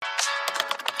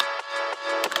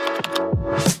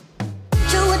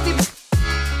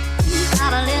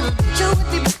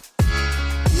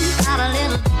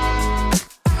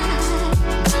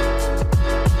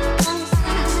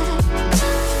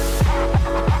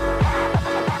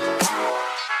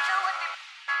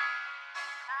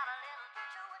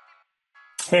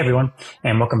Hey everyone,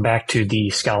 and welcome back to the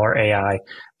Scholar AI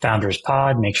Founders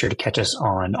Pod. Make sure to catch us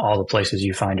on all the places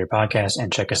you find your podcast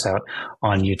and check us out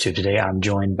on YouTube. Today I'm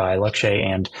joined by Lakshay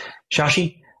and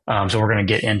Shashi. So we're going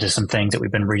to get into some things that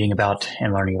we've been reading about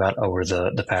and learning about over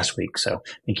the past week. So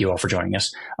thank you all for joining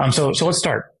us. So let's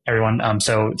start, everyone.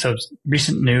 So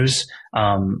recent news,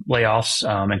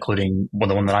 layoffs, including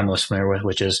the one that I'm most familiar with,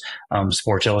 which is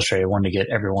Sports Illustrated. I wanted to get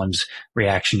everyone's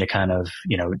reaction to kind of,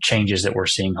 changes that we're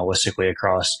seeing holistically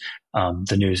across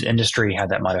the news industry, how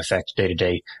that might affect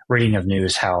day-to-day reading of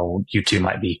news, how you two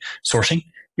might be sourcing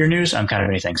your news, kind of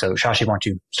anything. So Shashi, why don't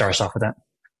you start us off with that?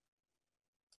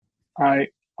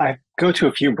 I go to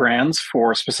a few brands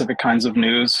for specific kinds of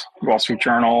news, Wall Street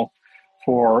Journal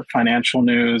for financial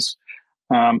news.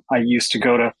 I used to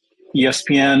go to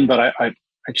ESPN, but I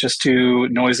just too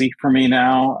noisy for me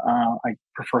now. I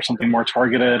prefer something more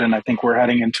targeted, and I think we're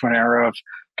heading into an era of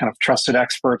kind of trusted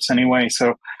experts anyway.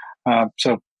 So a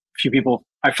few people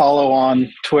I follow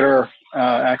on Twitter,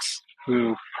 X,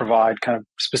 who provide kind of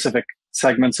specific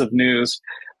segments of news,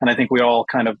 and I think we all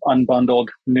kind of unbundled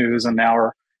news, and now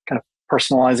are kind of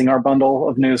personalizing our bundle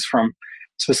of news from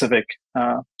specific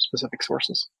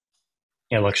sources.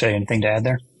 Yeah, Lakshay, anything to add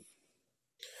there?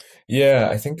 Yeah,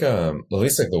 I think at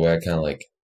least like the way I kind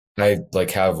of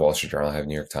I have Wall Street Journal, I have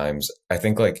New York Times. I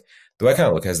think like the way I kind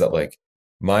of look at it is that like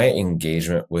my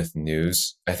engagement with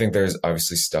news, I think there's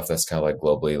obviously stuff that's kind of like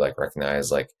globally like recognized,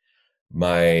 like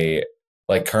my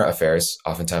like current affairs.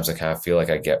 Oftentimes I kind of feel like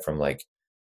I get from like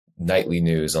nightly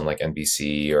news on like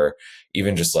NBC, or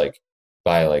even just like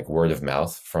by like word of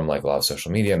mouth from like a lot of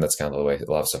social media. And that's kind of the way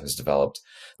a lot of stuff is developed.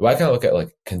 The way I kind of look at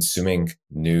like consuming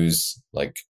news,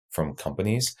 like from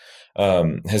companies,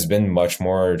 has been much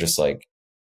more just like,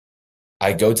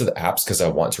 I go to the apps because I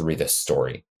want to read a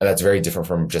story. And that's very different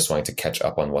from just wanting to catch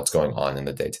up on what's going on in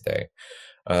the day to day.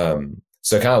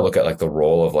 So I kind of look at like the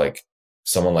role of like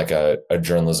someone like a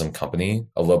journalism company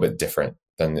a little bit different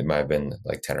than it might have been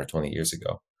like 10 or 20 years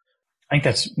ago. I think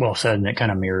that's well said, and it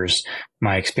kind of mirrors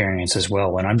my experience as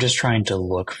well. When I'm just trying to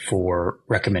look for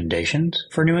recommendations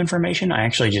for new information, I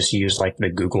actually just use like the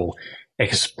Google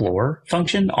Explore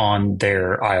function on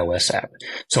their iOS app.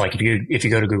 So like if you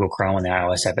go to Google Chrome on the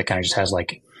iOS app, it kind of just has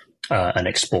like an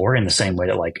Explore in the same way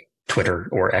that like Twitter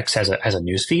or X has a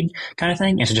news feed kind of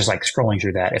thing. And so just like scrolling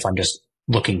through that, if I'm just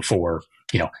looking for,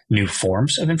 new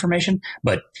forms of information.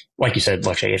 But like you said,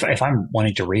 Lakshay, if I'm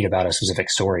wanting to read about a specific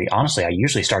story, honestly, I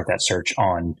usually start that search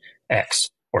on X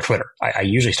or Twitter. I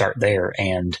usually start there.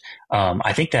 And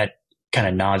I think that kind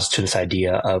of nods to this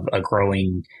idea of a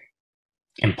growing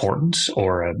importance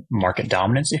or a market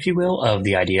dominance, if you will, of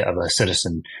the idea of a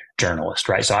citizen journalist,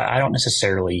 right? So I don't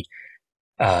necessarily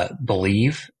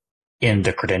believe in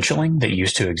the credentialing that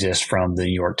used to exist from the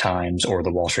New York Times or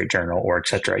the Wall Street Journal or et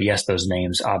cetera. Yes, those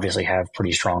names obviously have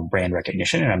pretty strong brand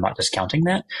recognition, and I'm not discounting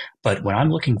that. But when I'm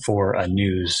looking for a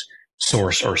news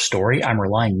source or story, I'm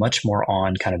relying much more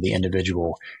on kind of the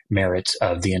individual merits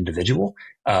of the individual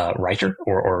writer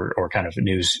or kind of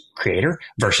news creator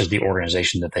versus the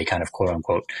organization that they kind of quote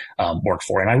unquote work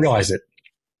for. And I realize that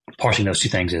parsing those two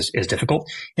things is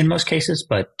difficult in most cases,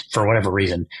 but for whatever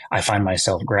reason, I find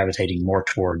myself gravitating more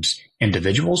towards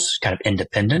individuals, kind of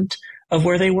independent of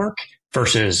where they work,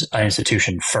 versus an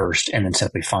institution first, and then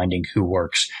simply finding who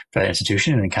works for that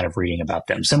institution and then kind of reading about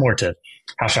them. Similar to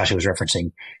how Shashi was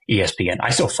referencing ESPN. I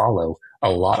still follow a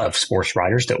lot of sports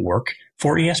writers that work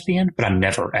for ESPN, but I'm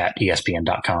never at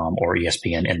ESPN.com or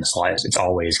ESPN in the slightest. It's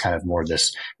always kind of more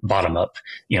this bottom up,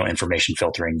 information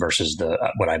filtering versus the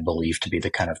what I believe to be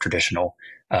the kind of traditional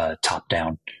top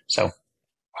down. So,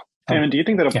 Damon, do you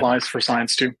think that applies for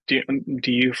science too?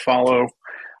 Do you follow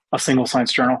a single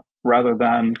science journal rather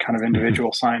than kind of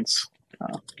individual science?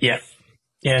 Yeah,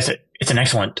 it's an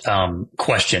excellent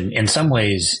question. In some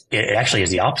ways, it actually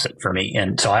is the opposite for me.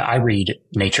 And so I read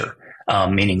Nature.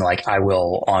 Meaning like I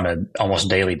will on a almost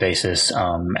daily basis,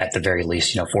 at the very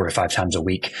least, 4 to 5 times a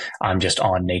week, I'm just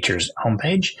on Nature's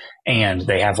homepage, and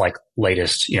they have like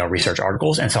latest, research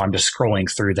articles. And so I'm just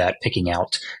scrolling through that, picking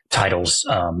out titles,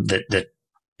 that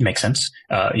make sense,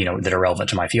 that are relevant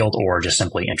to my field or just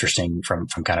simply interesting from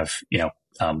kind of,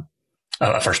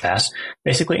 a first pass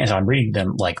basically. And so I'm reading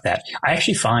them like that. I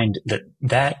actually find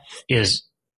that is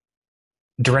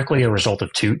directly a result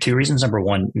of two reasons. Number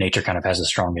one, Nature kind of has the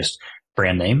strongest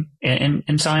brand name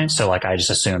in science. So like I just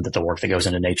assume that the work that goes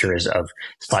into Nature is of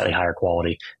slightly higher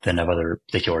quality than of other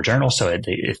particular journals. So it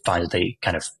finds that they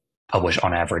kind of publish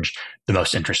on average the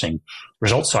most interesting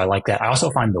results. So I like that. I also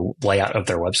find the layout of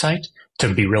their website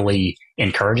to be really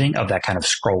encouraging of that kind of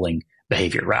scrolling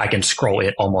behavior, right? I can scroll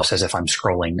it almost as if I'm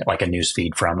scrolling like a news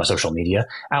feed from a social media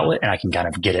outlet, and I can kind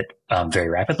of get it very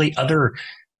rapidly. Other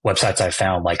websites I've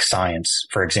found, like Science,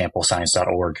 for example,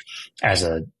 science.org, as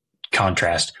a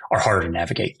contrast, are harder to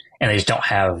navigate. And they just don't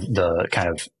have the kind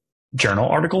of journal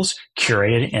articles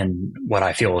curated in what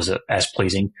I feel is as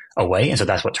pleasing a way. And so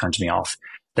that's what turns me off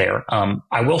there.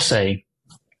 I will say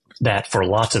that for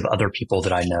lots of other people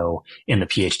that I know in the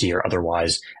PhD or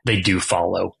otherwise, they do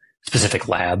follow specific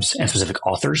labs and specific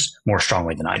authors more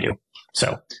strongly than I do.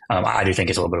 So I do think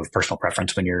it's a little bit of personal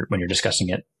preference when you're discussing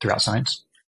it throughout science.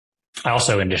 I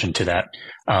also, in addition to that,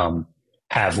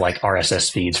 have like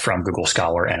RSS feeds from Google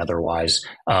Scholar and otherwise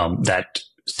that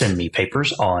send me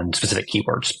papers on specific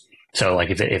keywords. So like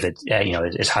if it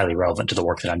is highly relevant to the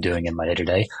work that I'm doing in my day to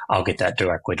day, I'll get that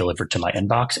directly delivered to my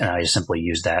inbox, and I just simply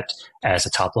use that as a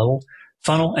top level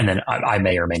funnel. And then I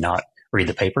may or may not read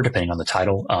the paper depending on the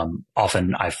title.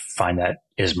 Often I find that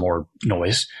is more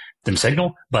noise than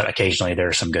signal, but occasionally there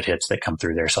are some good hits that come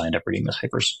through there. So I end up reading those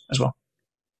papers as well.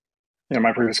 Yeah,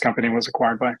 my previous company was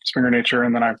acquired by Springer Nature,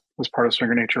 and then I was part of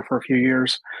Springer Nature for a few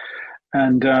years.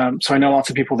 And so I know lots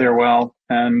of people there well,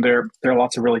 and there are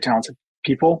lots of really talented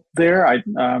people there.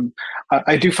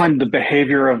 I do find the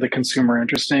behavior of the consumer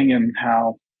interesting, and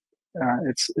how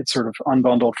it's sort of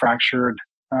unbundled, fractured,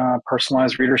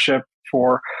 personalized readership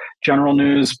for general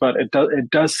news. But it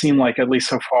does seem like, at least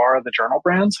so far, the journal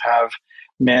brands have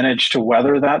managed to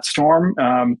weather that storm.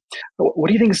 What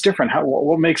do you think is different?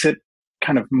 What makes it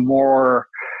kind of more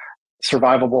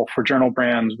survivable for journal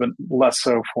brands, but less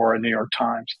so for a New York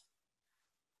Times?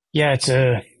 Yeah, it's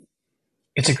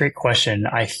a great question.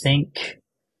 I think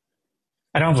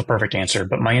I don't have a perfect answer,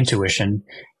 but my intuition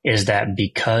is that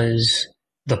because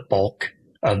the bulk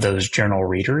of those journal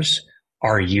readers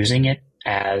are using it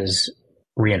as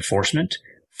reinforcement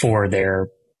for their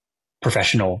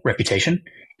professional reputation,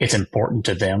 it's important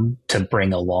to them to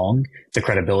bring along the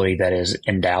credibility that is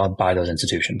endowed by those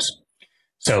institutions.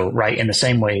 So, right, in the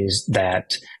same ways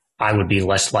that I would be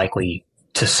less likely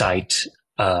to cite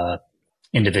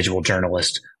individual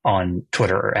journalist on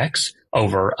Twitter or X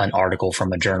over an article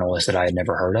from a journalist that I had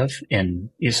never heard of in,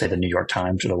 say, the New York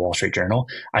Times or the Wall Street Journal,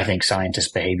 I think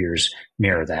scientist behaviors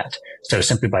mirror that. So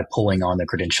simply by pulling on the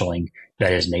credentialing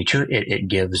that is Nature, it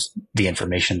gives the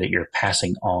information that you're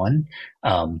passing on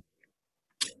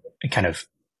kind of,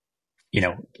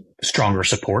 stronger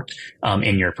support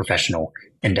in your professional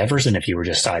endeavors than if you were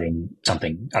just citing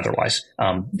something otherwise.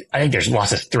 I think there's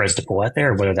lots of threads to pull out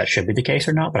there, whether that should be the case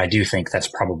or not, but I do think that's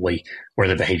probably where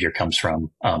the behavior comes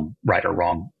from, right or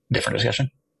wrong, different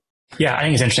discussion. Yeah, I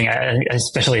think it's interesting.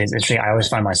 Especially it's interesting. I always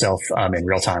find myself in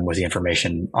real time with the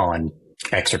information on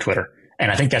X or Twitter.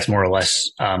 And I think that's more or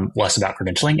less less about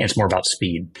credentialing. It's more about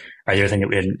speed. Right? The other thing that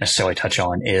we didn't necessarily touch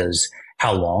on is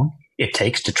how long it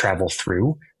takes to travel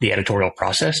through the editorial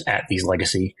process at these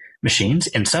legacy machines.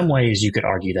 In some ways, you could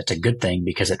argue that's a good thing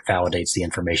because it validates the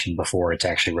information before it's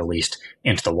actually released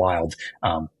into the wild.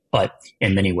 But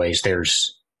in many ways, for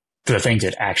the things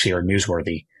that actually are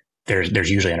newsworthy, there's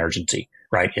usually an urgency,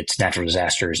 right? It's natural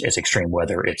disasters, it's extreme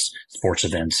weather, it's sports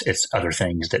events, it's other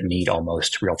things that need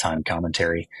almost real-time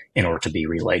commentary in order to be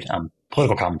relayed.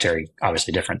 Political commentary,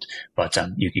 obviously different, but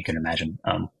you can imagine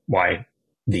why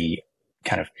the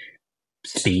kind of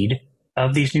speed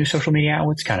of these new social media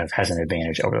outlets kind of has an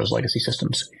advantage over those legacy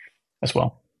systems as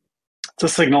well. It's a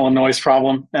signal and noise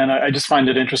problem. And I just find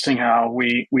it interesting how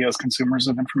we as consumers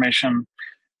of information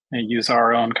use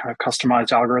our own kind of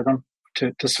customized algorithm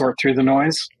to sort through the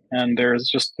noise. And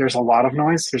there's a lot of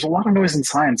noise. There's a lot of noise in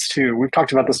science too. We've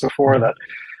talked about this before, that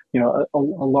a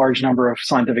large number of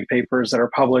scientific papers that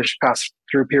are published, pass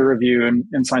through peer review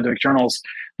in scientific journals,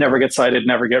 never get cited,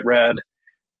 never get read.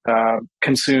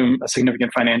 Consume a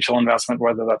significant financial investment,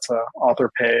 whether that's a author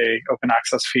pay, open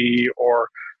access fee, or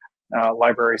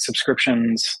library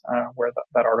subscriptions, where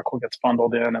that article gets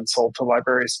bundled in and sold to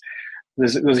libraries.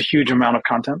 There's a huge amount of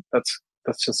content that's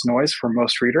just noise for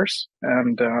most readers,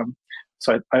 and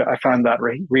so I find that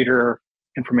reader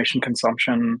information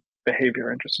consumption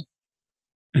behavior interesting.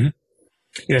 Mm-hmm.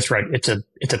 Yeah, that's right. It's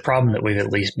a problem that we've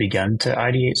at least begun to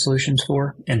ideate solutions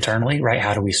for internally, right?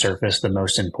 How do we surface the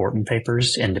most important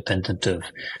papers independent of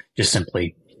just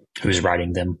simply who's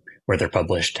writing them, where they're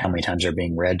published, how many times they're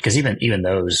being read? Because even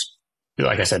those,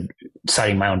 like I said,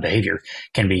 citing my own behavior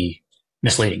can be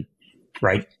misleading,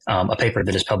 right? A paper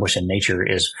that is published in Nature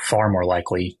is far more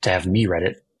likely to have me read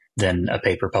it than a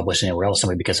paper published anywhere else,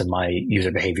 simply because of my user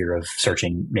behavior of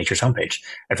searching Nature's homepage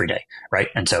every day, right?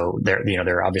 And so there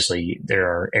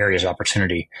are areas of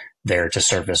opportunity there to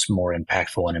surface more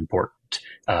impactful and important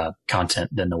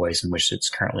content than the ways in which it's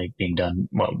currently being done,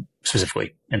 well,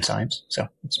 specifically in science. So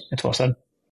it's well said.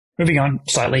 Moving on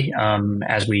slightly,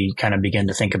 as we kind of begin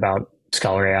to think about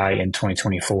Scholar AI in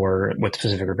 2024 with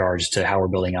specific regards to how we're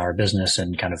building our business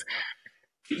and kind of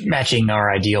matching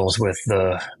our ideals with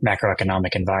the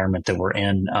macroeconomic environment that we're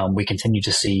in. We continue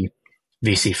to see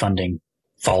VC funding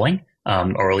falling,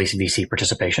 or at least VC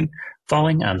participation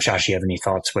falling. Shashi, you have any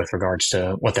thoughts with regards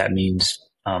to what that means,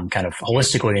 kind of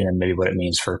holistically, and then maybe what it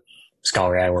means for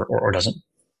Scholar AI or doesn't?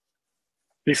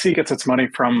 VC gets its money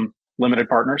from limited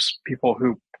partners, people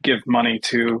who give money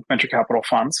to venture capital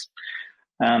funds.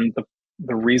 And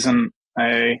the reason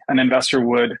an investor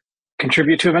would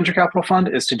contribute to a venture capital fund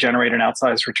is to generate an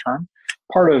outsized return.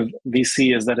 Part of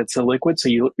VC is that it's illiquid, so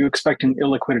you expect an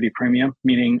illiquidity premium,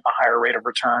 meaning a higher rate of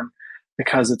return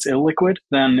because it's illiquid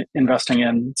than investing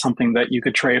in something that you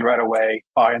could trade right away,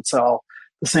 buy and sell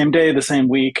the same day, the same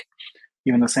week,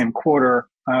 even the same quarter.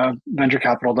 Venture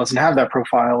capital doesn't have that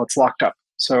profile. It's locked up.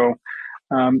 So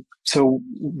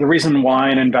the reason why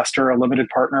an investor, a limited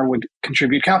partner, would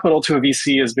contribute capital to a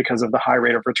VC is because of the high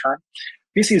rate of return.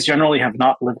 VCs generally have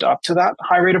not lived up to that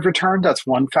high rate of return. That's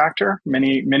one factor.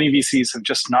 Many VCs have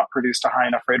just not produced a high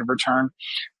enough rate of return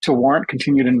to warrant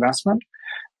continued investment.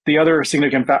 The other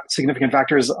significant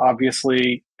factor is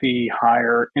obviously the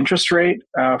higher interest rate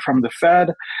from the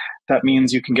Fed. That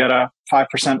means you can get a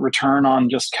 5% return on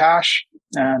just cash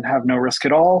and have no risk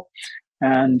at all.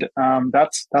 And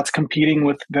that's competing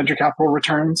with venture capital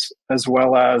returns as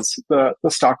well as the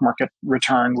stock market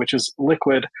return, which is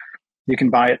liquid. You can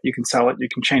buy it, you can sell it, you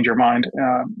can change your mind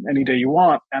any day you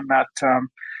want, and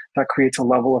that creates a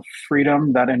level of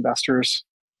freedom that investors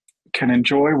can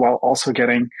enjoy while also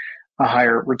getting a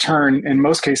higher return in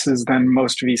most cases than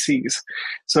most VCs.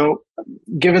 So,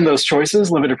 given those choices,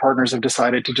 limited partners have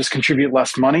decided to just contribute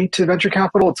less money to venture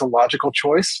capital. It's a logical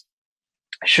choice.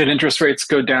 Should interest rates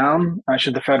go down,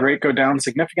 should the Fed rate go down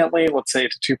significantly, let's say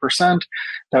to 2%,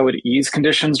 that would ease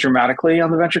conditions dramatically on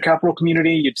the venture capital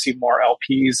community. You'd see more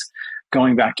LPs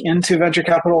going back into venture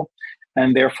capital,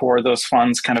 and therefore those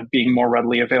funds kind of being more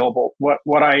readily available.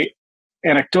 What I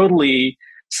anecdotally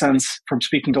sense from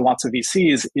speaking to lots of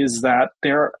VCs is that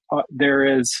there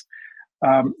is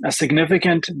a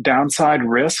significant downside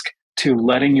risk to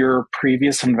letting your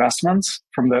previous investments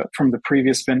from the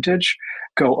previous vintage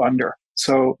go under.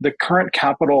 So the current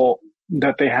capital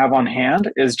that they have on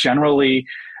hand is generally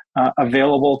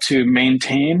available to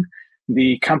maintain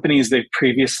the companies they've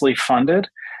previously funded.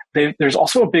 There's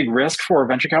also a big risk for a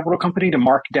venture capital company to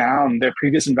mark down their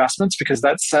previous investments because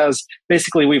that says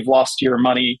basically we've lost your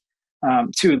money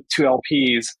to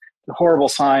LPs. The horrible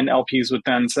sign, LPs would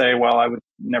then say, well, I would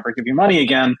never give you money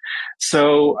again.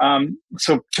 So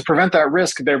to prevent that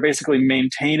risk, they're basically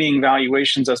maintaining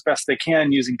valuations as best they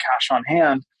can using cash on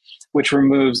hand, which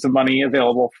removes the money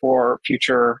available for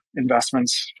future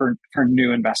investments, for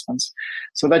new investments.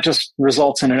 So that just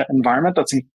results in an environment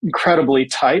that's incredibly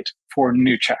tight for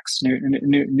new checks,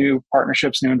 new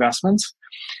partnerships, new investments.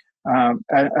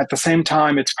 At the same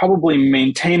time, it's probably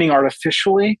maintaining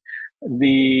artificially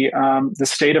the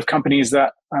state of companies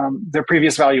that their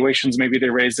previous valuations, maybe they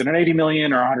raised at an $80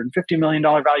 million or $150 million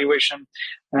valuation,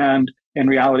 and in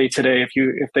reality today,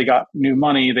 if they got new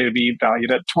money, they would be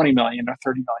valued at 20 million or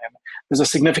 30 million. There's a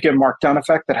significant markdown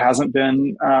effect that hasn't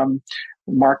been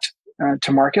marked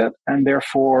to market, and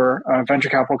therefore venture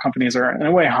capital companies are in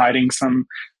a way hiding some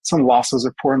losses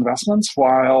of poor investments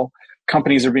while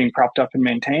companies are being propped up and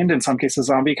maintained, in some cases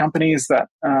zombie companies that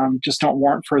just don't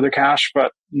warrant further cash,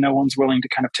 but no one's willing to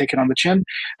kind of take it on the chin.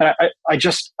 And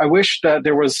I wish that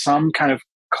there was some kind of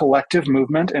collective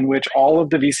movement in which all of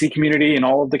the VC community and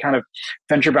all of the kind of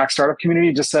venture-backed startup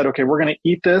community just said, okay, we're going to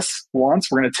eat this once.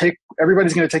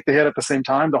 Everybody's going to take the hit at the same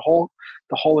time. The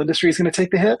whole industry is going to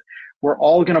take the hit. We're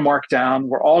all going to mark down.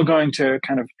 We're all going to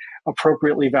kind of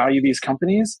appropriately value these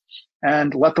companies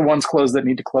and let the ones close that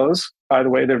need to close. By the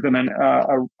way, there have been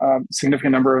a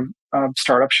significant number of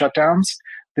startup shutdowns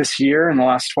this year in the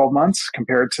last 12 months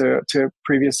compared to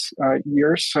previous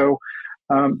years. So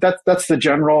that's the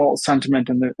general sentiment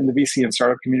in the VC and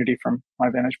startup community from my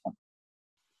vantage point.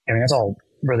 I mean, that's all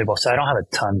really well said. I don't have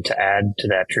a ton to add to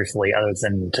that, truthfully, other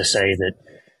than to say that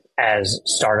as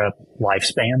startup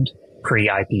lifespan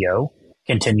pre-IPO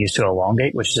continues to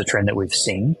elongate, which is a trend that we've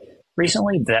seen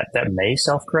recently, that may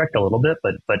self-correct a little bit,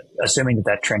 but assuming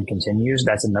that trend continues,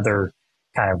 that's another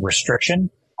kind of restriction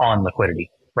on liquidity,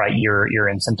 right? You're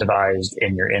incentivized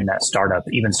and you're in that startup,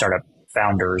 even startup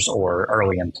founders or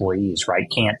early employees, right,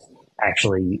 can't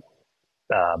actually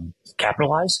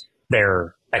capitalize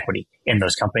their equity in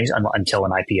those companies until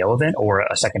an IPO event or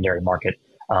a secondary market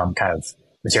kind of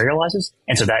materializes.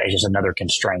 And so that is just another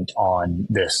constraint on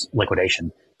this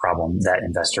liquidation problem that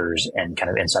investors and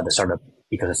kind of inside the startup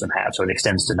ecosystem have. So it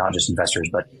extends to not just investors,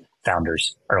 but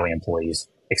founders, early employees,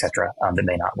 et cetera, that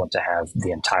may not want to have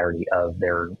the entirety of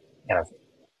their kind of,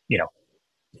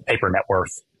 paper net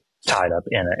worth tied up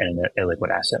in a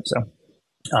liquid asset. So,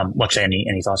 Lakshay,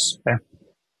 any thoughts there?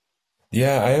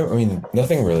 Yeah, I mean,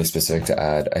 nothing really specific to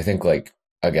add. I think like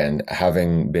again,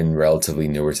 having been relatively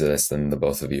newer to this than the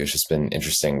both of you, it's just been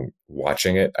interesting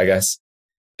watching it, I guess.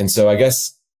 And so I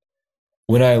guess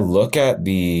when I look at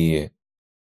the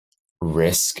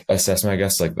risk assessment, I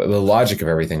guess like the logic of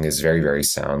everything is very, very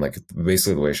sound. Like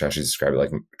basically the way Shashi described it,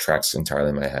 like tracks entirely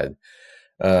in my head.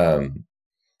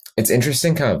 It's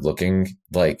interesting kind of looking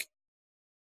like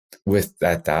with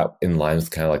that in line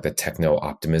with kind of like the techno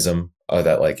optimism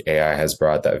that like AI has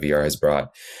brought, that VR has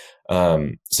brought.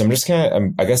 So I'm just kind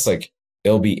of, I guess like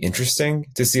it'll be interesting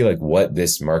to see like what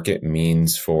this market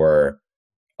means for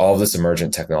all of this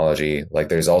emergent technology. Like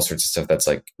there's all sorts of stuff that's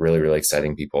like really, really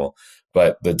exciting people,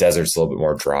 but the desert's a little bit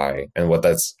more dry, and what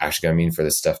that's actually going to mean for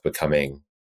this stuff becoming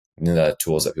the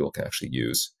tools that people can actually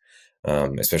use.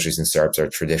 Especially since startups are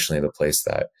traditionally the place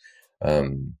that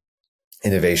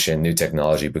innovation, new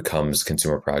technology becomes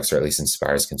consumer products, or at least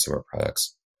inspires consumer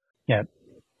products. Yeah,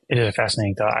 it is a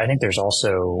fascinating thought. I think there's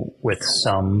also, with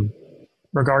some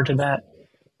regard to that,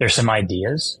 there's some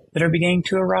ideas that are beginning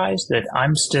to arise that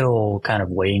I'm still kind of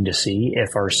waiting to see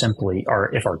if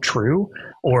are true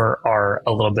or are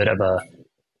a little bit of a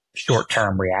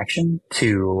short-term reaction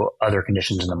to other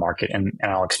conditions in the market. And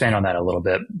I'll expand on that a little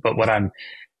bit. But what I'm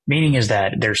meaning is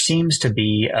that there seems to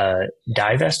be a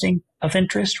divesting of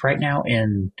interest right now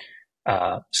in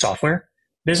software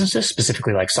businesses,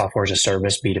 specifically like software as a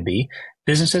service, B2B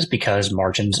businesses, because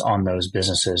margins on those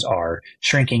businesses are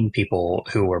shrinking. People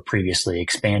who were previously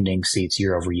expanding seats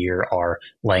year over year are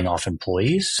laying off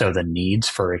employees. So the needs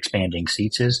for expanding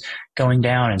seats is going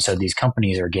down. And so these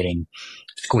companies are getting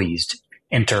squeezed.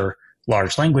 Enter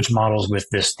large language models with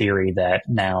this theory that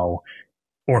now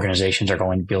organizations are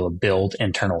going to be able to build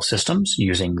internal systems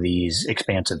using these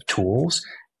expansive tools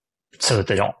so that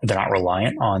they're not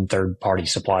reliant on third-party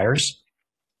suppliers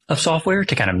of software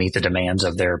to kind of meet the demands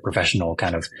of their professional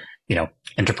kind of,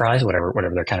 enterprise,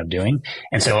 whatever they're kind of doing.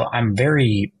 And so I'm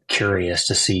very curious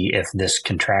to see if this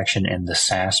contraction in the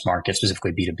SaaS market,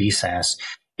 specifically B2B SaaS,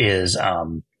 is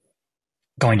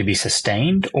going to be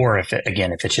sustained, or if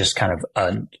it's just kind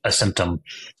of a symptom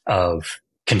of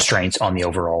constraints on the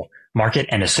overall market.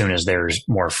 And as soon as there's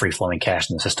more free flowing cash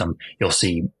in the system, you'll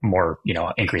see more,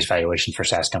 increased valuation for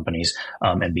SaaS companies,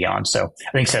 and beyond. So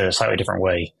I think said it a slightly different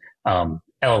way.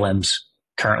 LLMs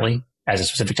currently, as a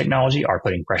specific technology, are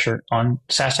putting pressure on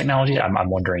SaaS technology. I'm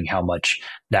wondering how much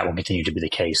that will continue to be the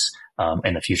case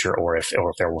in the future, or if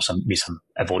there will be some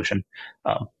evolution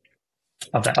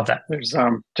of that. There's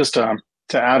just to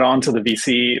add on to the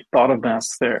VC thought of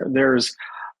this. There's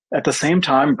at the same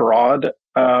time broad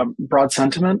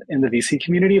sentiment in the VC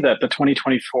community that the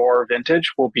 2024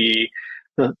 vintage will be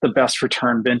the best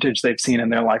return vintage they've seen in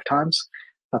their lifetimes.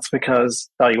 That's because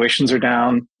valuations are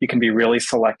down. You can be really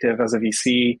selective as a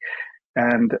VC.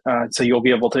 And so you'll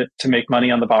be able to make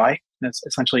money on the buy. And it's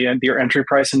essentially your entry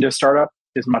price into a startup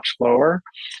is much lower.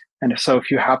 And so if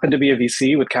you happen to be a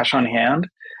VC with cash on hand,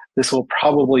 this will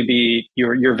probably be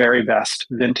your very best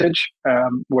vintage,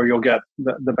 where you'll get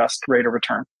the best rate of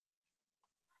return.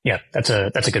 Yeah, that's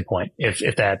a good point.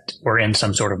 If that we're in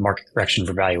some sort of market correction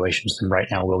for valuations, then right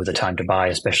now will be the time to buy,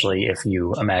 especially if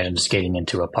you imagine skating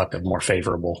into a puck of more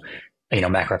favorable,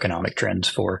 macroeconomic trends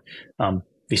for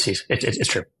VCs. It's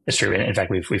true. It's true. In fact,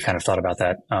 we've kind of thought about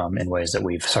that in ways that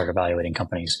we've started evaluating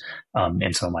companies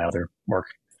in some of my other work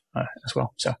as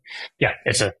well. So yeah,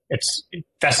 it's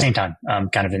fascinating time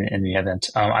kind of in the event.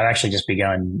 I've actually just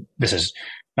begun. This is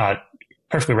not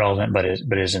perfectly relevant, but it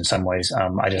is in some ways.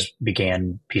 I just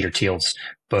began Peter Thiel's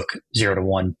book 0 to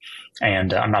 1,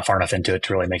 and I'm not far enough into it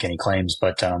to really make any claims,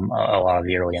 but a lot of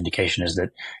the early indication is that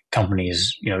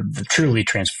companies, the truly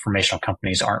transformational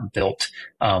companies aren't built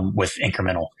with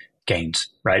incremental gains,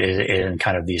 right? In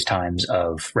kind of these times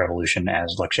of revolution,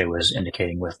 as Lakshay was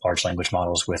indicating, with large language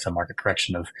models, with a market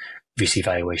correction of VC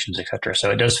valuations, et cetera.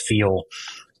 So it does feel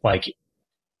like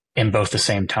in both the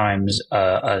same times,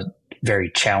 a very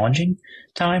challenging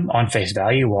time on face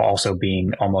value, while also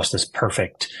being almost this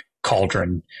perfect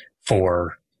cauldron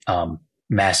for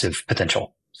massive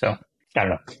potential. So I don't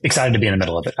know, excited to be in the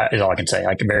middle of it is all I can say.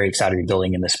 I'm very excited to be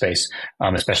building in this space,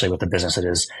 especially with the business that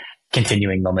is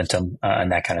continuing momentum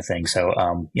and that kind of thing. So,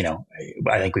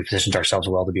 I think we positioned ourselves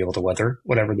well to be able to weather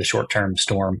whatever the short-term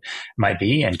storm might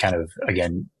be, and kind of,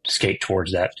 again, skate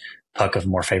towards that puck of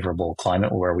more favorable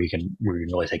climate where we can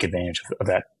really take advantage of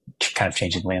that kind of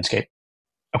changing landscape.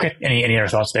 Okay. Any other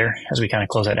thoughts there as we kind of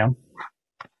close that down?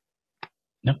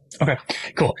 No. Okay.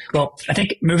 Cool. Well, I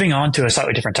think moving on to a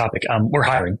slightly different topic, we're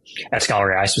hiring at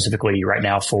Scholar AI specifically right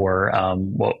now for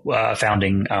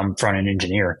founding front end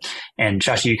engineer. And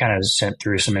Josh, you kind of sent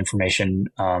through some information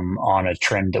on a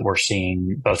trend that we're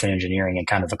seeing both in engineering and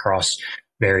kind of across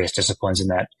various disciplines, in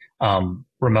that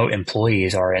remote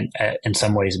employees are in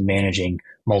some ways managing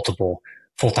multiple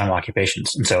full time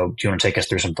occupations. And so, do you want to take us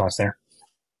through some thoughts there?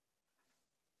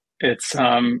 It's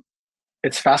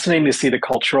it's fascinating to see the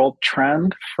cultural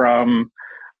trend from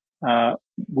uh,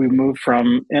 we moved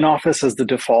from in office as the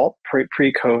default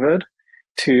pre COVID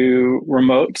to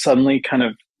remote suddenly kind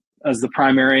of as the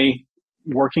primary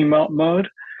working mode.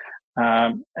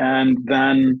 And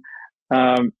then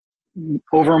um,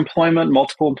 overemployment,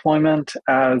 multiple employment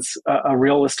as a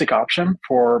realistic option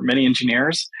for many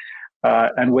engineers.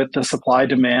 And with the supply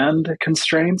demand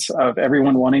constraints of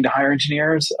everyone wanting to hire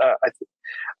engineers,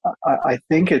 I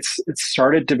think it's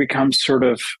started to become sort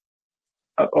of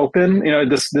open. You know,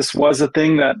 this was a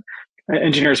thing that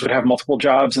engineers would have multiple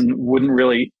jobs and wouldn't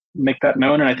really make that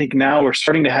known. And I think now we're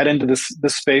starting to head into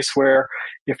this space where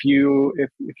if you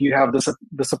have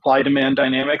the supply demand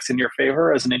dynamics in your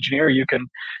favor as an engineer, you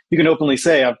can openly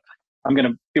say I'm going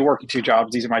to be working two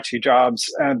jobs. These are my two jobs,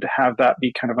 and have that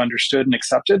be kind of understood and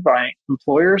accepted by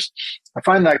employers. I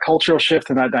find that cultural shift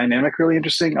and that dynamic really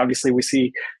interesting. Obviously, we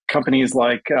see companies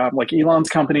like Elon's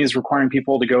companies requiring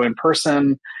people to go in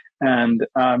person and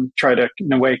try to,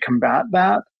 in a way, combat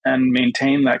that and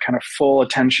maintain that kind of full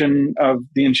attention of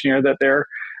the engineer that they're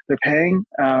paying,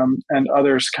 and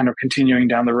others kind of continuing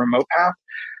down the remote path.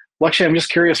 Lakshay, I'm just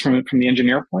curious from the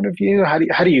engineer point of view, how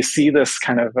do you see this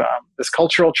kind of this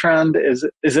cultural trend? Is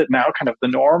it now kind of the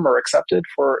norm or accepted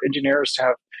for engineers to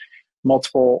have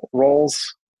multiple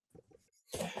roles?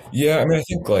 Yeah, I mean,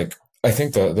 I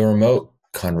think the remote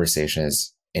conversation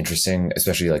is interesting,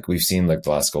 especially like we've seen like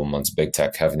the last couple months, big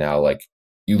tech have now like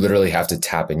you literally have to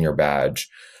tap in your badge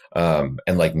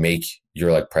and like make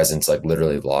your like presence like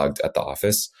literally logged at the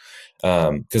office.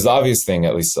 Because the obvious thing,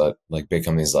 at least like big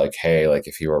companies, like, hey, like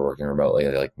if you are working remotely,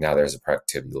 like now there's a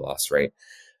productivity loss, right?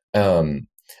 I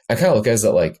kind of look at it as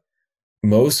that like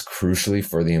most crucially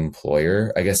for the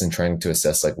employer, I guess, in trying to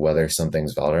assess like whether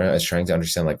something's valid or not, is trying to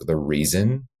understand like the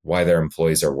reason why their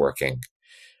employees are working.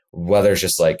 Whether it's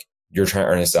just like you're trying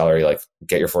to earn a salary, like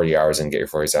get your 40 hours and get your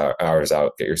 40 hours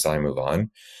out, get your salary, move on,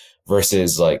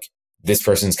 versus like this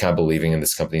person's kind of believing in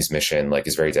this company's mission, like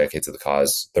is very dedicated to the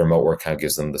cause. The remote work kind of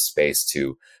gives them the space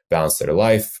to balance their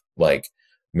life, like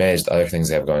manage the other things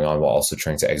they have going on while also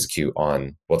trying to execute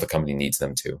on what the company needs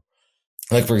them to.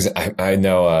 Like, for example, I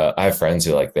know I have friends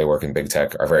who like they work in big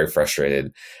tech, are very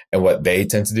frustrated. And what they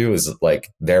tend to do is like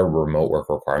their remote work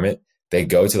requirement. They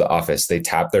go to the office, they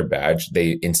tap their badge,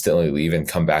 they instantly leave and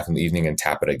come back in the evening and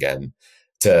tap it again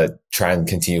to try and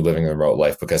continue living a remote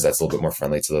life because that's a little bit more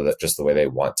friendly to just the way they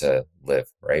want to live,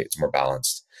 right? It's more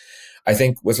balanced. I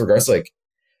think with regards to like,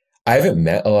 I haven't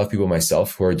met a lot of people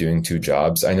myself who are doing two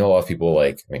jobs. I know a lot of people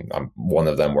like, I mean, I'm one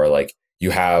of them where like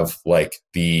you have like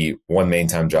the one main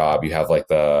time job, you have like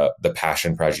the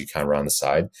passion project you kind of run on the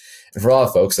side. And for a lot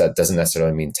of folks, that doesn't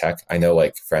necessarily mean tech. I know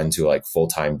like friends who like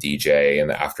full-time DJ in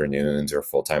the afternoons or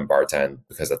full-time bartend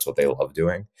because that's what they love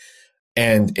doing.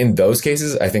 And in those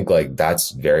cases, I think like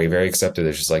that's very, very accepted.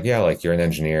 It's just like, yeah, like you're an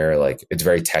engineer, like it's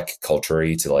very tech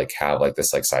culture-y to like have like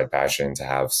this like side passion, to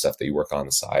have stuff that you work on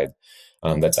the side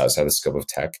that's outside the scope of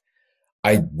tech.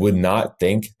 I would not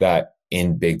think that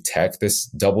in big tech, this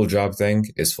double job thing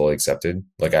is fully accepted.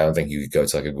 Like, I don't think you could go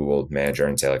to like a Google manager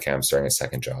and say like, hey, I'm starting a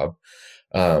second job.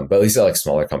 But at least at like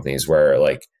smaller companies where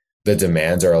like the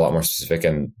demands are a lot more specific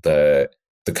and the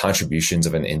contributions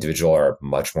of an individual are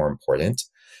much more important.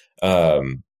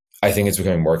 I think it's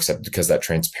becoming more accepted because that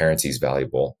transparency is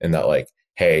valuable in that like,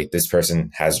 hey, this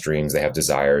person has dreams, they have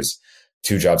desires.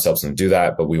 Two jobs helps them do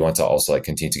that, but we want to also like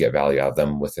continue to get value out of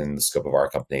them within the scope of our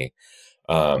company.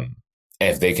 And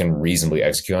if they can reasonably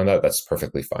execute on that, that's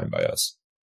perfectly fine by us.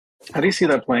 How do you see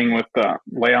that playing with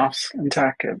layoffs in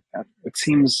tech? It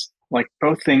seems like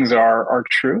both things are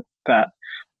true, that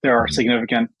there are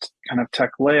significant kind of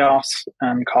tech layoffs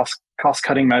and cost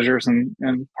cutting measures in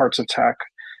parts of tech.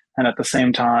 And at the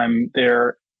same time,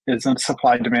 there is a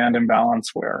supply demand imbalance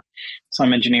where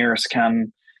some engineers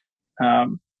can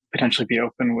potentially be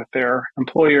open with their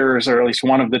employers, or at least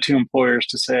one of the two employers,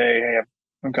 to say, hey,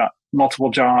 I've got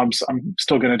multiple jobs. I'm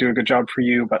still going to do a good job for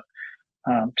you, but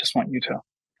just want you to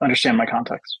understand my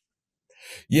context.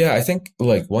 Yeah, I think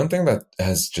like one thing that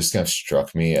has just kind of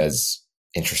struck me as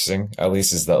interesting, at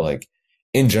least, is that like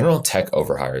in general, tech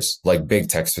overhires, like big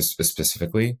tech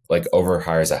specifically, like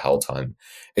overhires a hell ton.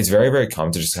 It's very, very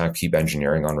common to just kind of keep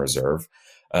engineering on reserve.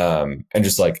 and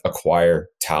just like acquire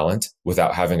talent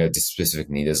without having a specific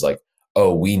need is like,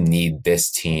 oh, we need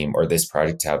this team or this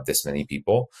project to have this many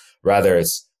people. Rather,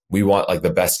 it's we want like the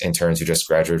best interns who just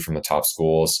graduated from the top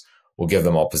schools. We'll give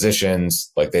them all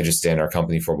positions. Like they just stay in our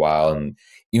company for a while. And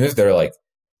even if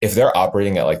they're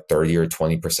operating at like 30 or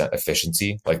 20%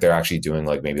 efficiency, like they're actually doing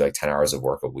like maybe like 10 hours of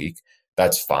work a week,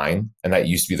 that's fine. And that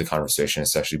used to be the conversation,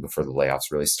 especially before the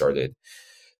layoffs really started.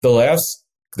 The layoffs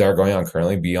that are going on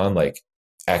currently beyond like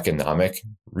economic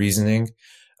reasoning,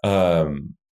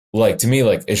 like to me,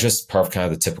 like it's just part of kind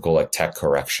of the typical like tech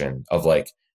correction of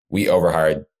like we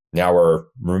overhired. Now we're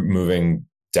moving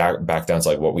back down to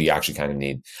like what we actually kind of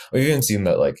need. We've even seen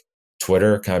that like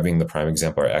Twitter kind of being the prime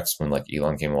example, or X, when like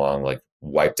Elon came along, like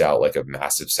wiped out like a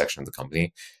massive section of the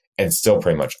company and still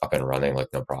pretty much up and running, like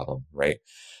no problem, right?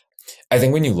 I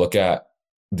think when you look at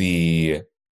the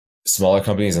smaller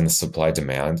companies and the supply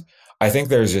demand, I think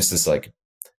there's just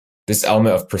this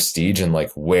element of prestige and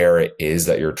like where it is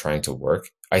that you're trying to work.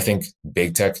 I think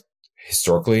big tech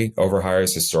historically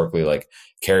overhires, historically like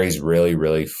carries really,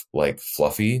 really like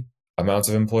fluffy amounts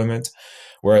of employment.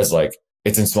 Whereas like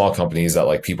it's in small companies that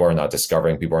like people are not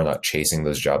discovering, people are not chasing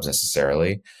those jobs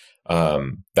necessarily.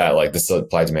 That like the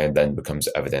supply demand then becomes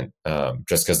evident,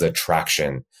 just because the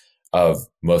attraction of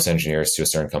most engineers to a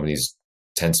certain companies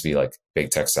tends to be like big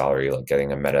tech salary, like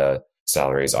getting a Meta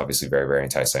salary is obviously very, very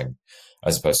enticing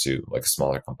as opposed to like a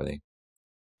smaller company.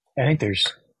 I think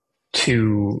there's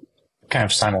two kind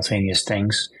of simultaneous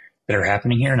things that are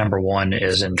happening here. Number one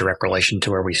is in direct relation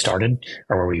to where we started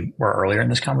or where we were earlier in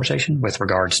this conversation with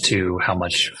regards to how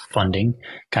much funding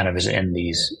kind of is in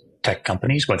these tech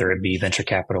companies, whether it be venture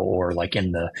capital or like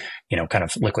in the, kind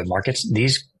of liquid markets.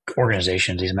 These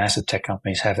organizations, these massive tech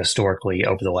companies have historically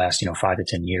over the last, 5 to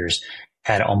 10 years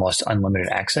had almost unlimited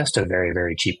access to very,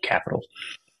 very cheap capital.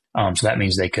 So that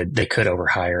means they could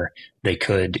overhire. They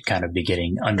could kind of be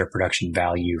getting underproduction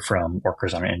value from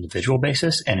workers on an individual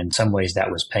basis. And in some ways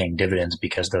that was paying dividends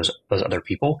because those other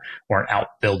people weren't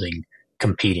out building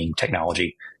competing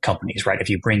technology companies, right? If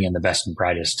you bring in the best and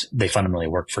brightest, they fundamentally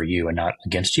work for you and not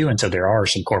against you. And so there are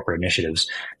some corporate initiatives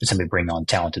that simply bring on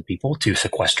talented people to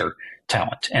sequester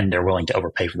talent. And they're willing to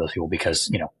overpay for those people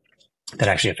because, that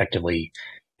actually effectively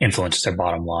influences their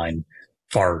bottom line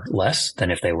far less than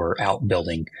if they were out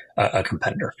building a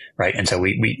competitor, right? And so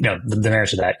we the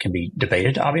merits of that can be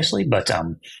debated, obviously, but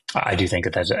I do think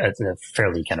that that's a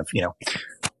fairly kind of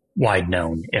wide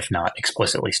known, if not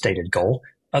explicitly stated, goal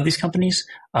of these companies.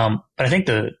 But I think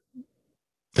the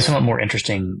somewhat more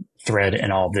interesting thread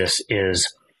in all of this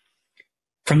is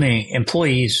from the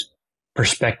employee's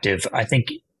perspective. I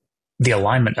think the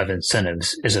alignment of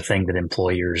incentives is a thing that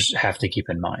employers have to keep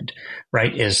in mind,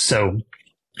 right?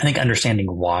 I think understanding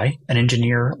why an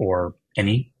engineer or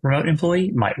any remote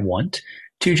employee might want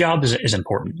two jobs is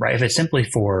important, right? If it's simply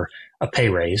for a pay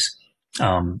raise,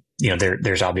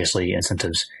 there's obviously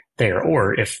incentives there.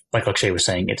 Or if, like Akshay was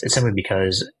saying, it's simply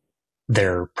because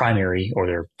their primary or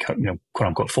their, quote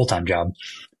unquote full-time job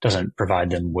doesn't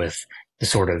provide them with the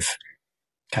sort of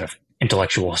kind of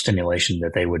intellectual stimulation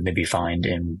that they would maybe find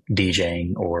in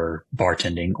DJing or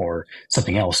bartending or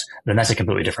something else, then that's a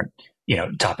completely different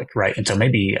topic, right? And so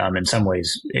maybe in some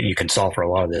ways you can solve for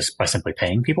a lot of this by simply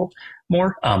paying people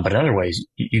more, but in other ways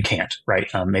you can't, right?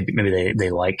 Maybe they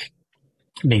like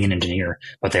being an engineer,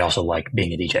 but they also like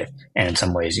being a DJ, and in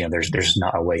some ways, there's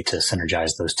not a way to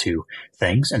synergize those two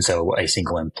things, and so a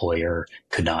single employer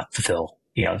could not fulfill,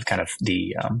 kind of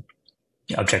the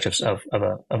objectives of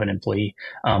an employee.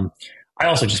 I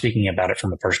also, just speaking about it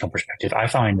from a personal perspective, I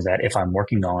find that if I'm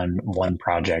working on one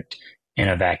project in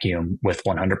a vacuum with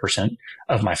 100%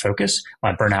 of my focus,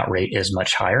 my burnout rate is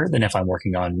much higher than if I'm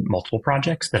working on multiple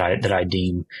projects that I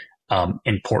deem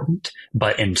important,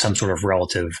 but in some sort of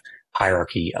relative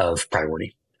hierarchy of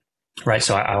priority. Right.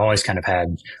 So I always kind of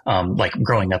had, like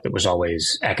growing up, it was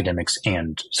always academics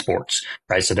and sports.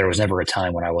 Right. So there was never a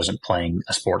time when I wasn't playing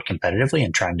a sport competitively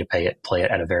and trying to play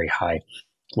it at a very high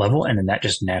level. And then that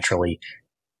just naturally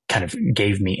kind of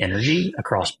gave me energy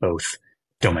across both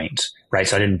domains. Right.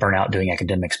 So I didn't burn out doing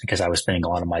academics because I was spending a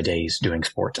lot of my days doing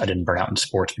sports. I didn't burn out in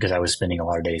sports because I was spending a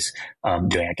lot of days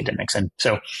doing academics. And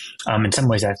so in some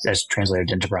ways that's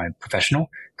translated into my professional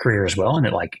career as well. And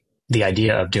that like, the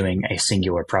idea of doing a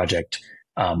singular project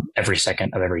every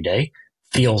second of every day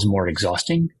feels more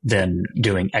exhausting than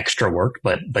doing extra work,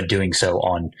 but doing so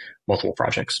on multiple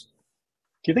projects.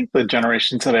 Do you think the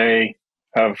generation today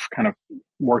of kind of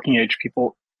working age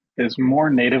people is more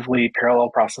natively parallel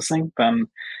processing than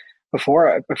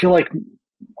before? I feel like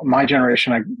my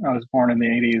generation, I was born in the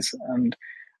 80s,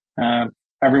 and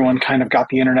everyone kind of got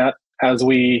the internet as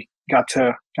we got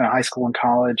to kind of high school and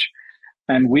college.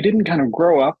 And we didn't kind of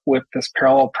grow up with this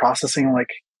parallel processing like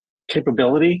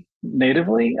capability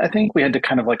natively. I think we had to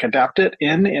kind of like adapt it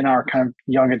in our kind of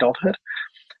young adulthood.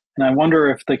 And I wonder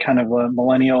if the kind of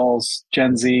millennials,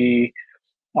 Gen Z,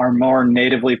 are more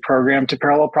natively programmed to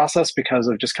parallel process because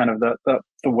of just kind of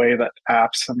the way that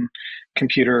apps and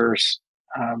computers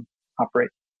operate.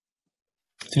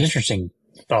 It's an interesting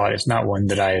thought. It's not one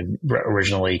that I had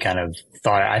originally kind of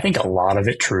thought. I think a lot of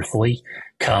it, truthfully,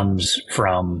 comes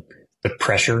from the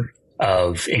pressure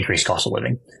of increased cost of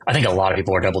living. I think a lot of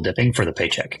people are double dipping for the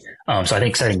paycheck. So I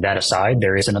think setting that aside,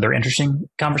 there is another interesting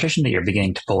conversation that you're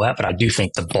beginning to pull at, but I do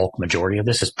think the bulk majority of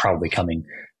this is probably coming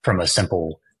from a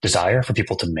simple desire for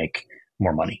people to make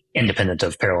more money, independent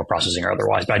of parallel processing or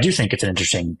otherwise. But I do think it's an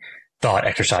interesting thought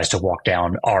exercise to walk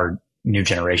down our new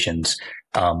generations,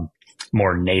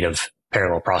 more native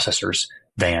parallel processors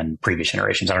than previous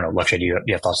generations. I don't know, Lakshay, do you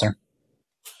have thoughts there?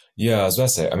 Yeah, I was about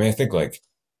to say, I mean, I think like,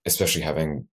 especially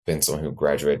having been someone who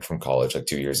graduated from college like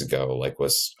 2 years ago, like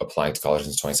was applying to college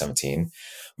in 2017,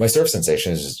 my sort of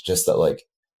sensation is just that like,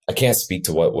 I can't speak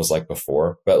to what it was like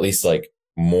before, but at least like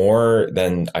more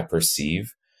than I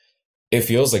perceive, it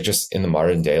feels like just in the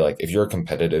modern day, like if you're a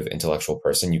competitive intellectual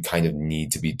person, you kind of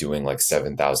need to be doing like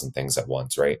 7,000 things at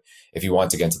once, right? If you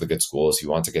want to get into the good schools, if you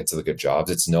want to get to the good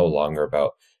jobs, it's no longer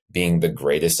about being the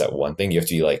greatest at one thing. You have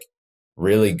to be like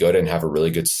really good and have a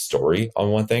really good story on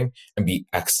one thing and be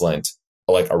excellent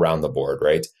like around the board,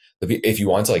 right? If you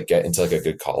want to like get into like a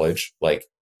good college, like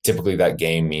typically that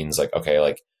game means like, okay,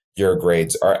 like your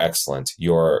grades are excellent,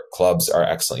 your clubs are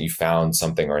excellent, you found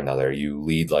something or another, you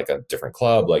lead like a different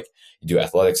club, like you do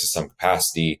athletics to some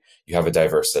capacity, you have a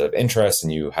diverse set of interests,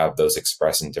 and you have those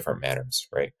expressed in different manners,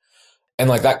 right? And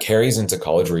like that carries into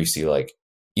college where you see like,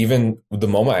 even the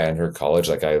moment I entered college,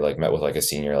 like I like met with like a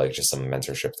senior, like just some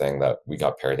mentorship thing that we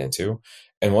got paired into.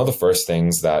 And one of the first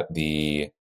things that the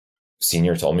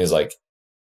senior told me is like,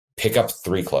 pick up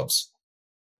 3 clubs.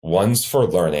 One's for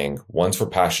learning, one's for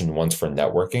passion, one's for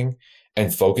networking,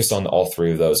 and focus on all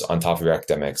 3 of those on top of your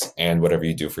academics and whatever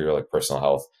you do for your like personal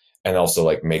health. And also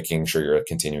like making sure you're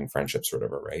continuing friendships or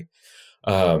whatever, right?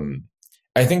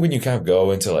 I think when you kind of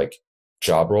go into like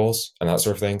job roles and that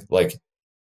sort of thing, like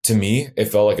to me, it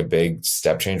felt like a big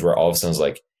step change where all of a sudden it's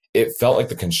like, it felt like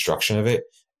the construction of it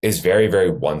is very, very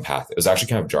one path. It was actually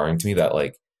kind of jarring to me that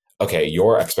like, okay,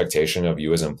 your expectation of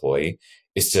you as an employee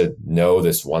is to know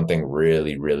this one thing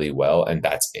really, really well. And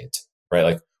that's it, right?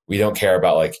 Like we don't care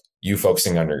about like you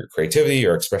focusing on your creativity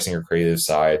or expressing your creative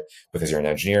side because you're an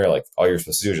engineer. Like all you're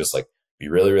supposed to do is just like be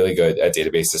really, really good at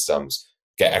database systems,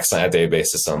 get excellent at database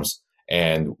systems,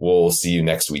 and we'll see you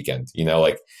next weekend. You know,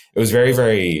 like it was very,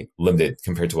 very limited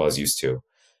compared to what I was used to.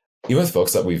 Even with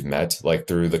folks that we've met, like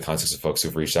through the context of folks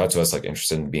who've reached out to us, like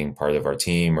interested in being part of our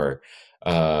team or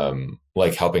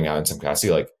like helping out in some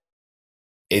capacity, like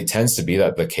it tends to be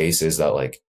that the case is that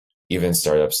like even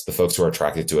startups, the folks who are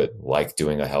attracted to it, like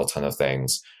doing a hell ton of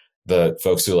things. The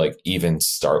folks who like even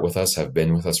start with us have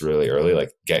been with us really early,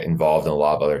 like get involved in a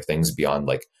lot of other things beyond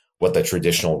like what the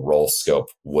traditional role scope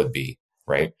would be,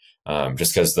 right?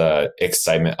 Just because the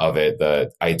excitement of it,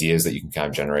 the ideas that you can kind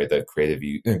of generate, the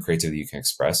creativity you can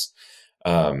express,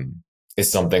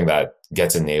 is something that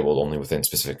gets enabled only within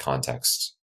specific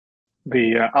contexts.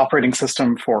 The operating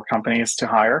system for companies to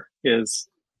hire is,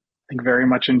 I think, very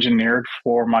much engineered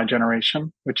for my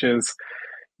generation, which is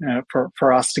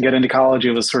for us to get into college,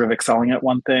 it was sort of excelling at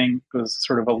one thing. It was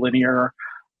sort of a linear,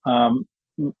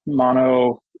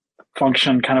 mono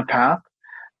function kind of path,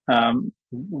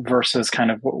 versus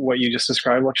kind of what you just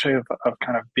described, Lakshay, of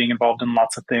kind of being involved in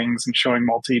lots of things and showing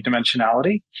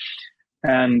multi-dimensionality.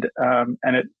 And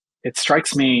it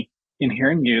strikes me in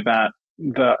hearing you that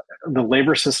the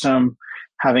labor system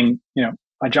having,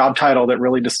 a job title that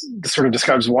really just sort of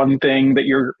describes one thing that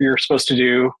you're supposed to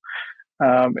do,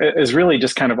 is really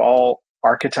just kind of all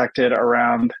architected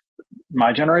around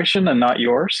my generation and not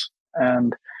yours.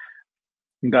 And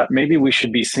that maybe we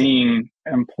should be seeing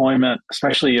employment,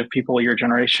 especially of people your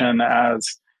generation,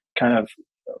 as kind of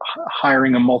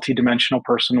hiring a multi-dimensional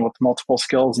person with multiple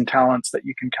skills and talents that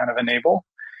you can kind of enable,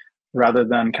 rather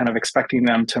than kind of expecting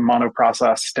them to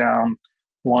monoprocess down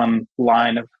one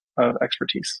line of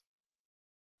expertise.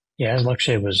 Yeah, as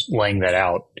Lakshay was laying that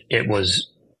out, it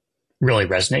was really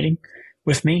resonating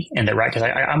with me, and that, right, because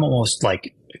I'm almost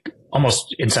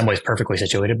in some ways perfectly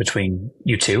situated between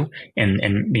you two. And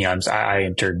I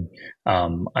entered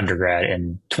undergrad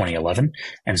in 2011.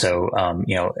 And so,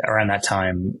 around that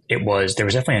time, there was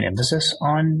definitely an emphasis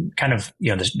on kind of,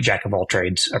 this jack of all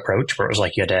trades approach where it was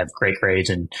like you had to have great grades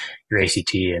and your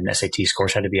ACT and SAT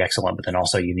scores had to be excellent, but then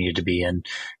also you needed to be in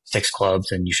 6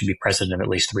 clubs and you should be president of at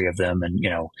least 3 of them. And,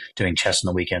 doing chess on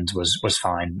the weekends was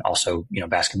fine. Also,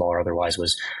 basketball or otherwise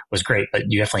was great, but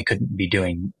you definitely couldn't be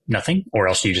doing nothing or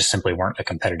else you just simply weren't a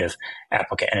competitive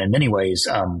applicant. And in many ways,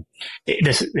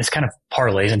 this kind of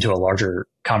parlays into a larger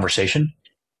conversation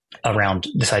around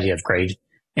this idea of grade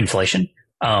inflation,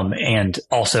 and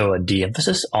also a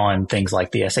de-emphasis on things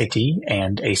like the SAT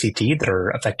and ACT that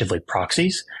are effectively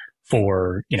proxies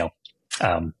for,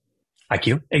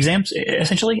 IQ exams,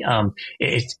 essentially.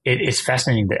 It's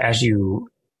fascinating that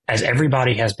as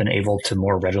everybody has been able to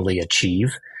more readily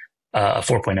achieve a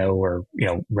 4.0 or,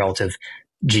 relative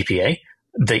GPA,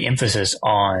 the emphasis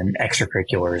on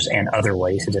extracurriculars and other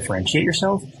ways to differentiate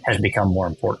yourself has become more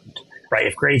important, right?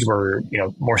 If grades were,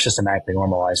 more systematically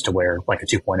normalized to where like a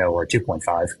 2.0 or a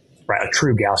 2.5, right? A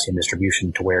true Gaussian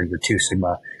distribution to where your 2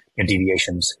 sigma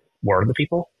deviations were the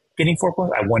people getting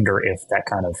 4.0, I wonder if that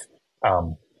kind of,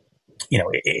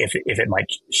 if it might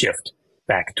shift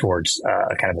back towards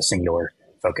a kind of a singular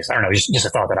focus. I don't know, just a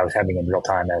thought that I was having in real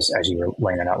time as you were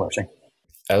laying that out, Lucy.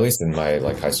 At least in my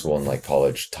high school and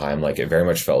college time, it very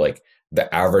much felt like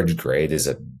the average grade is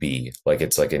a B.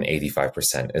 It's like an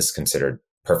 85% is considered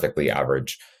perfectly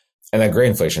average. And that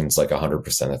grade inflation is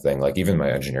 100% a thing. Even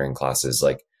my engineering classes,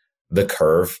 the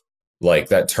curve,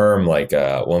 that term,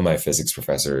 one of my physics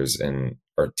professors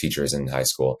or teachers in high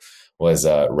school was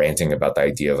ranting about the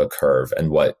idea of a curve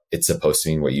and what it's supposed to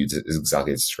mean, what you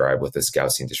exactly described with this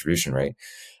Gaussian distribution, right?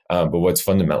 But what's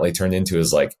fundamentally turned into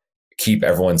is keep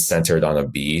everyone centered on a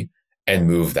B and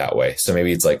move that way. So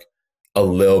maybe it's a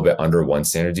little bit under 1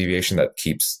 standard deviation that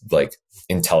keeps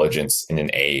intelligence in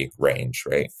an A range,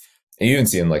 right? And you even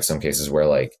see in some cases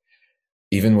where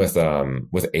even with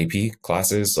AP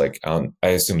classes, I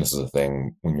assume this is a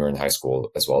thing when you're in high school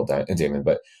as well, Damon,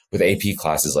 but with AP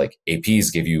classes,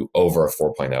 APs give you over a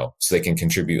 4.0, so they can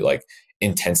contribute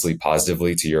intensely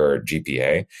positively to your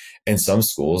GPA. And some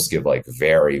schools give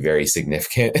very, very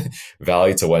significant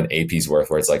value to what an AP is worth,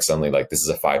 where it's suddenly this is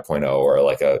a 5.0 or a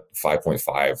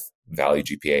 5.5 value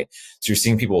GPA. So you're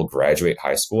seeing people graduate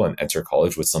high school and enter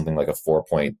college with something like a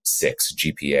 4.6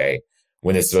 GPA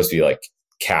when it's supposed to be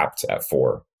capped at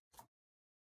 4.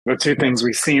 The 2 things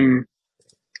we seem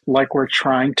like we're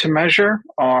trying to measure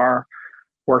are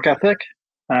work ethic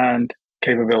and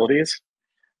capabilities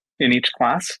in each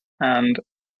class. And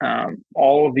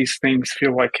all of these things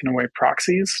feel in a way,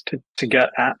 proxies to get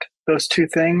at those 2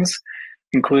 things,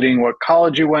 including what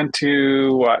college you went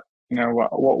to,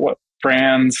 what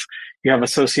brands you have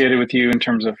associated with you in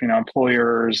terms of,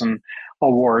 employers and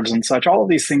awards and such. All of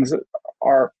these things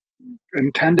are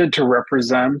intended to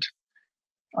represent,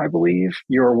 I believe,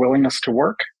 your willingness to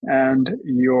work and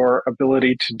your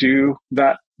ability to do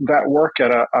that work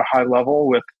at a high level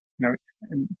with,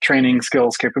 training,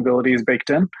 skills, capabilities baked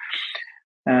in.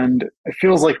 And it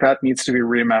feels like that needs to be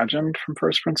reimagined from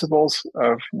first principles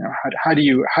of, how do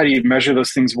you measure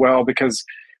those things well? Because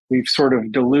we've sort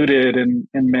of diluted in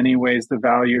many ways the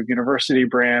value of university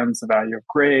brands, the value of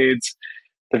grades,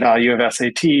 the value of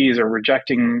SATs, or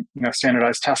rejecting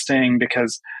standardized testing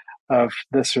because of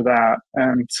this or that.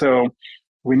 And so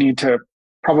we need to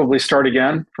probably start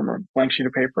again from a blank sheet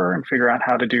of paper and figure out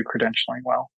how to do credentialing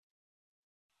well.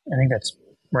 I think that's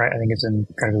right. I think it's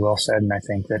incredibly well said. And I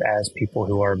think that as people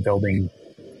who are building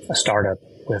a startup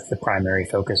with the primary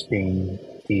focus being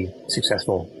the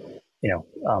successful,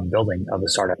 building of the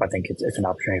startup, I think it's an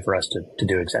opportunity for us to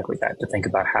do exactly that, to think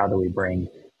about how do we bring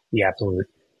the absolute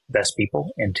best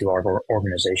people into our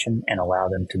organization and allow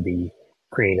them to be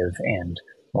creative and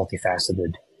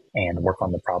multifaceted and work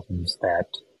on the problems that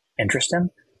interest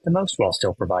them the most while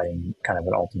still providing kind of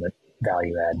an ultimate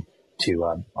value add to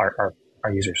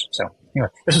our users. So anyway,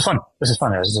 this is fun. This is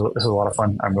a lot of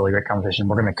fun. Really great conversation.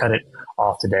 We're going to cut it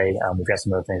off today. We've got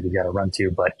some other things we've got to run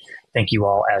to, but thank you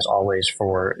all as always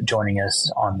for joining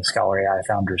us on the Scholar AI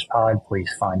Founders Pod.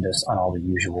 Please find us on all the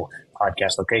usual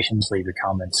podcast locations. Leave your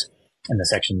comments in the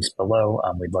sections below.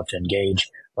 We'd love to engage,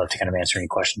 love to kind of answer any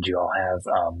questions you all have.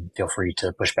 Feel free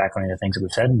to push back on any of the things that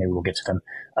we've said, and maybe we'll get to them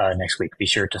next week. Be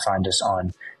sure to find us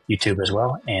on YouTube as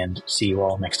well, and see you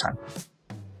all next time.